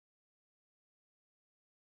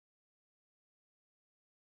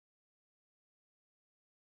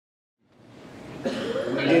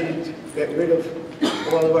get rid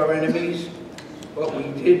of all of our enemies, but we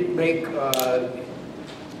did make the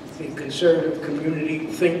conservative community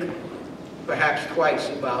think perhaps twice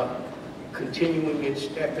about continuing its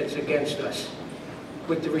efforts against us.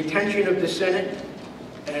 With the retention of the Senate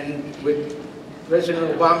and with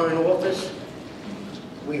President Obama in office,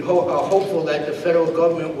 we are hopeful that the federal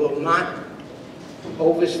government will not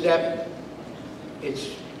overstep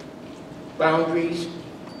its boundaries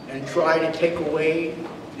and try to take away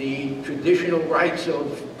the traditional rights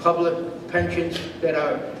of public pensions that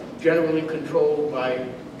are generally controlled by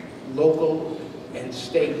local and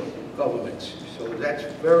state governments. So that's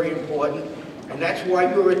very important, and that's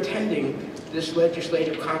why you're attending this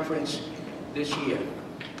legislative conference this year.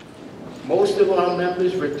 Most of our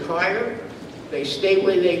members retire, they stay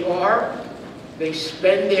where they are, they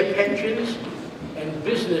spend their pensions, and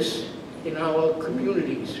business in our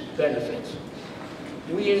communities benefits.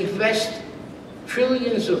 We invest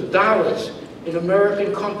trillions of dollars in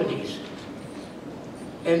American companies,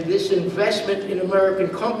 and this investment in American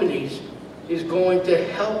companies is going to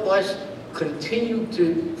help us continue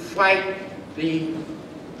to fight the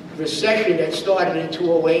recession that started in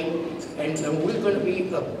 2008, and we're going to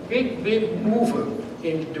be a big mover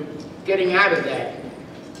in getting out of that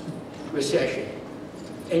recession.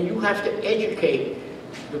 And you have to educate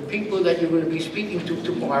the people that you're going to be speaking to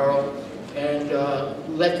tomorrow and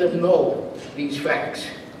let them know these facts.